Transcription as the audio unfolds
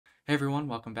Hey everyone,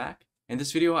 welcome back. In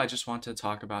this video, I just want to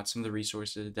talk about some of the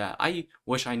resources that I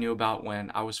wish I knew about when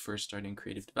I was first starting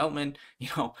creative development.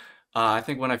 I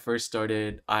think when I first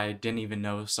started, I didn't even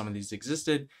know some of these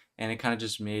existed, and it kind of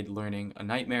just made learning a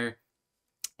nightmare.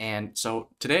 And so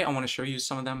today I want to show you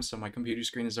some of them. So my computer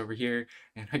screen is over here,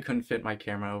 and I couldn't fit my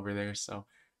camera over there, so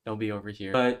it'll be over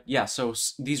here. But yeah, so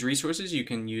these resources, you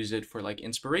can use it for like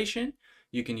inspiration.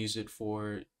 You can use it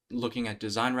for looking at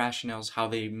design rationales, how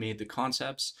they made the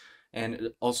concepts, and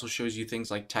it also shows you things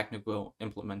like technical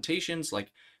implementations, like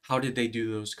how did they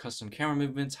do those custom camera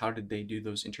movements, how did they do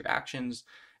those interactions,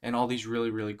 and all these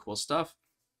really cool stuff.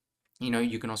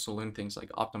 You can also learn things like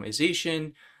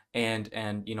optimization and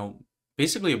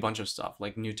basically a bunch of stuff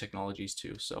like new technologies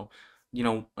too. So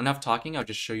enough talking. I'll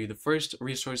just show you the first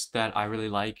resource that I really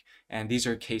like, and these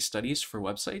are case studies for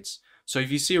websites. So if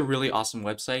you see a really awesome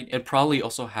website, it probably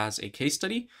also has a case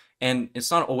study, and it's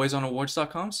not always on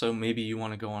awards.com. So maybe you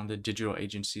want to go on the digital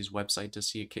agency's website to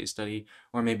see a case study,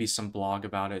 or maybe some blog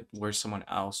about it where someone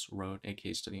else wrote a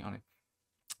case study on it.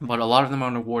 But a lot of them are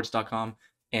on awards.com,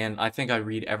 and I think I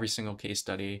read every single case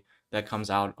study that comes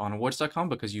out on awards.com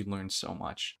because you learn so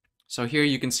much. So here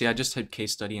you can see I just typed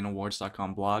case study in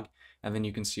awards.com blog, and then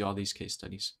you can see all these case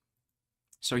studies.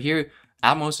 So here,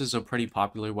 Atmos is a pretty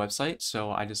popular website, so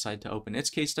I decided to open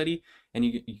its case study, and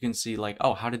you can see like,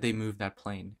 oh, how did they move that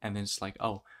plane? And then it's like,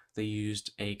 oh, they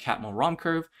used a Catmull ROM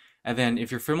curve. And then if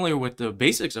you're familiar with the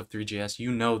basics of Three.js,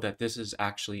 you know that this is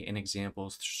actually an example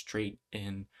straight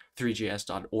in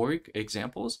Three.js.org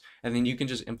examples, and then you can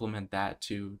just implement that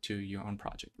to your own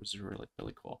project, which is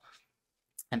really cool.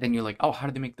 And then you're like, oh, how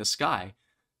did they make the sky?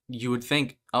 You would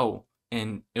think, oh,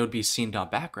 and it would be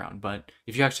scene.background, but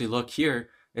if you actually look here,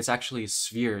 it's actually a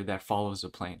sphere that follows a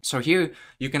plane. So here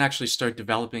you can actually start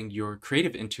developing your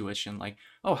creative intuition, like,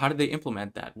 oh, how did they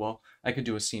implement that? Well, I could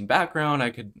do a scene background, I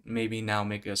could maybe now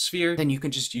make a sphere. Then you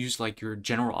can just use like your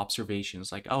general observations,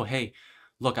 like, oh, hey,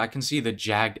 look, I can see the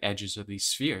jagged edges of the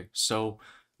sphere. So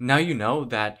now you know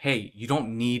that, hey, you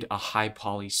don't need a high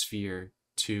poly sphere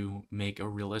to make a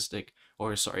realistic,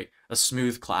 or sorry, a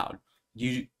smooth cloud.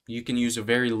 You can use a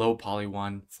very low poly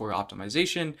one for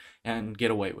optimization and get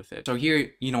away with it. So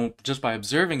here, just by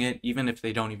observing it, even if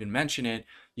they don't even mention it,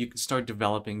 you can start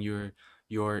developing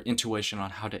your intuition on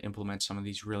how to implement some of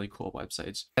these really cool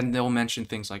websites. And they'll mention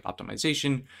things like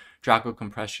optimization, Draco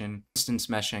compression, distance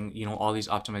meshing, all these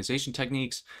optimization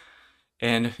techniques.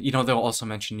 And, they'll also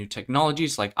mention new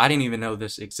technologies. Like, I didn't even know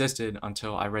this existed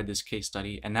until I read this case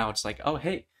study. And now it's like, oh,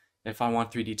 hey, if I want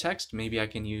 3D text, maybe I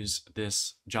can use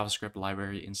this JavaScript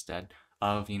library instead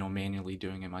of, manually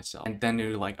doing it myself. And then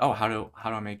you're like, oh, how do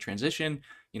I make transition?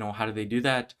 How do they do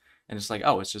that? And it's like,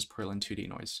 oh, it's just Perlin 2D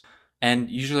noise. And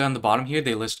usually on the bottom here,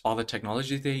 they list all the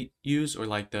technologies they use, or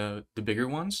like the bigger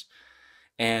ones.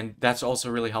 And that's also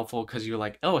really helpful because you're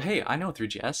like, oh, hey, I know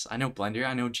Three.js, I know Blender,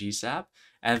 I know GSAP.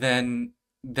 And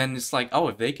then it's like, oh,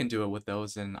 if they can do it with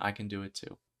those, then I can do it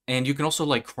too. And you can also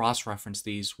like cross-reference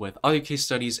these with other case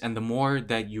studies, and the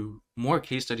more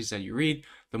case studies that you read,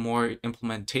 the more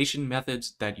implementation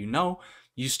methods that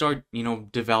you start,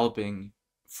 developing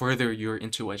further your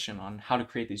intuition on how to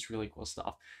create these really cool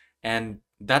stuff. And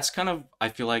that's kind of, I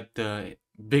feel like, the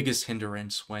biggest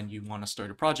hindrance when you want to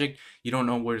start a project. You don't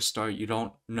know where to start, you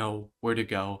don't know where to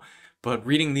go. But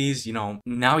reading these,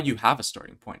 now you have a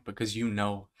starting point because you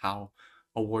know how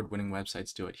award-winning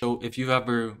websites do it. So if you've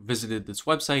ever visited this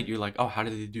website, you're like, oh, how do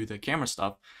they do the camera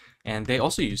stuff? And they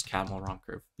also use Catmull ROM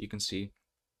curve. You can see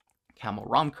Catmull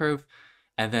ROM curve,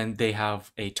 and then they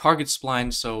have a target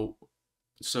spline. So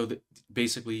that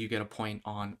basically you get a point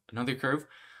on another curve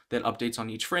that updates on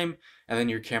each frame, and then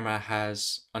your camera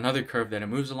has another curve that it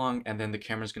moves along, and then the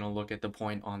camera is going to look at the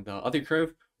point on the other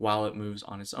curve while it moves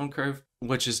on its own curve,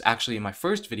 which is actually in my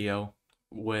first video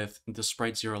with the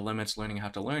Sprite Zero Limits, learning how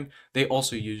to learn. They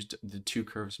also used the two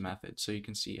curves method. So you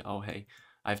can see, oh, hey,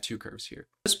 I have two curves here.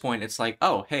 At this point, it's like,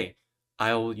 oh, hey,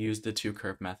 I'll use the two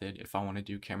curve method if I want to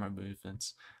do camera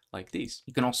movements like these.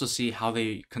 You can also see how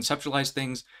they conceptualize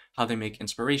things, how they make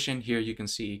inspiration. Here you can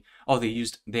see, oh,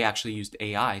 they actually used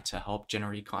AI to help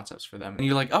generate concepts for them. And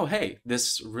you're like, oh, hey,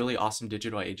 this really awesome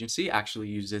digital agency actually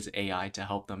uses AI to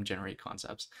help them generate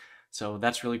concepts. So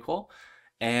that's really cool.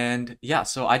 And yeah,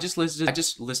 so I just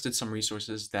listed some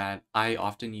resources that I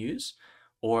often use,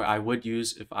 or I would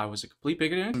use if I was a complete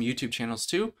beginner. Some YouTube channels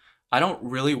too. I don't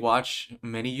really watch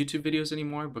many YouTube videos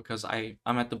anymore because I'm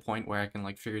at the point where I can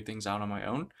like figure things out on my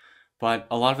own. But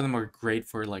a lot of them are great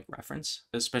for like reference,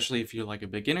 especially if you're like a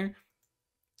beginner.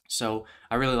 So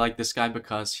I really like this guy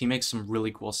because he makes some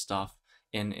really cool stuff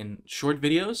in short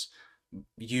videos.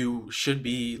 You should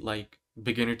be like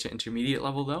beginner to intermediate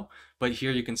level though. But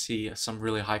here you can see some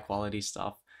really high quality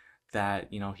stuff that,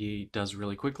 he does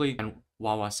really quickly. And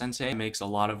Wawa Sensei makes a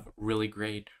lot of really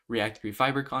great React 3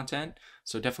 Fiber content,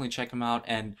 so definitely check him out.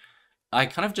 And I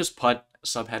kind of just put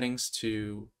subheadings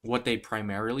to what they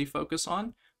primarily focus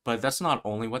on, but that's not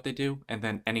only what they do, and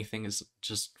then anything is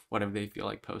just whatever they feel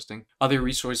like posting. Other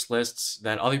resource lists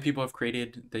that other people have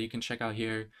created that you can check out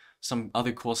here, some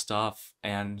other cool stuff,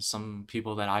 and some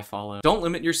people that I follow. Don't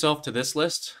limit yourself to this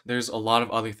list. There's a lot of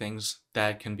other things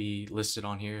that can be listed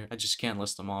on here. I just can't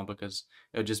list them all because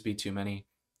it would just be too many,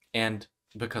 and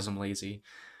because I'm lazy.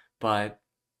 But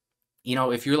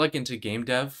if you're like into game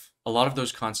dev, a lot of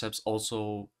those concepts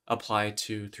also apply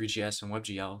to Three.js and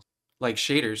WebGL, like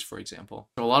shaders, for example.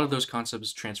 So a lot of those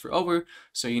concepts transfer over.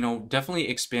 So, definitely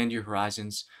expand your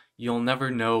horizons. You'll never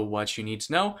know what you need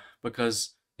to know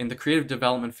because in the creative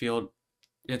development field,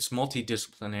 it's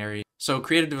multidisciplinary. So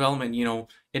creative development,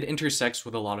 it intersects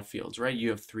with a lot of fields, right? You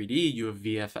have 3D, you have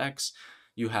VFX,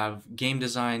 you have game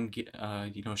design,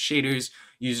 shaders,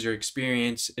 user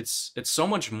experience. It's so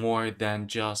much more than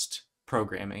just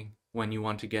programming when you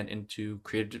want to get into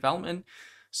creative development.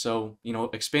 So,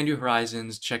 expand your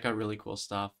horizons, check out really cool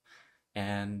stuff.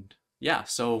 And yeah,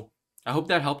 so I hope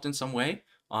that helped in some way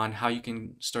on how you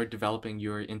can start developing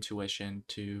your intuition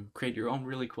to create your own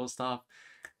really cool stuff.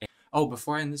 Oh,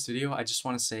 before I end this video, I just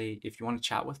want to say if you want to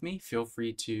chat with me, feel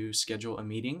free to schedule a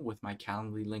meeting with my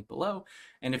Calendly link below.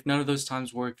 And if none of those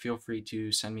times work, feel free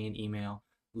to send me an email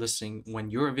listing when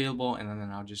you're available, and then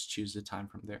I'll just choose the time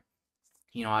from there.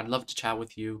 I'd love to chat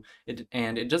with you.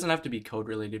 And it doesn't have to be code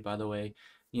related, by the way.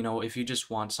 If you just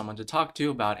want someone to talk to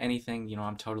about anything,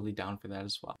 I'm totally down for that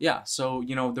as well. Yeah, so,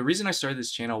 the reason I started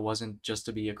this channel wasn't just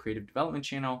to be a creative development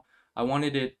channel. I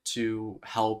wanted it to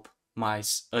help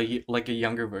like a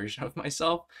younger version of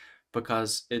myself,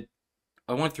 because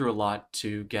I went through a lot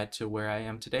to get to where I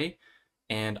am today,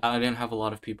 and I didn't have a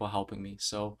lot of people helping me.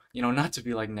 So, not to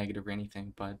be like negative or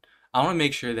anything, but I want to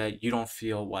make sure that you don't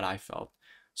feel what I felt.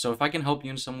 So if I can help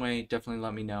you in some way, definitely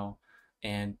let me know.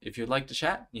 And if you'd like to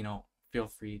chat, feel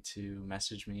free to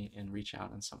message me and reach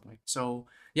out in some way. So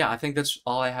yeah, I think that's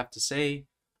all I have to say.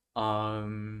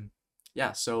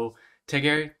 Yeah, so take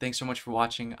care. Thanks so much for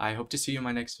watching. I hope to see you in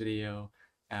my next video.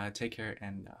 Take care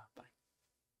and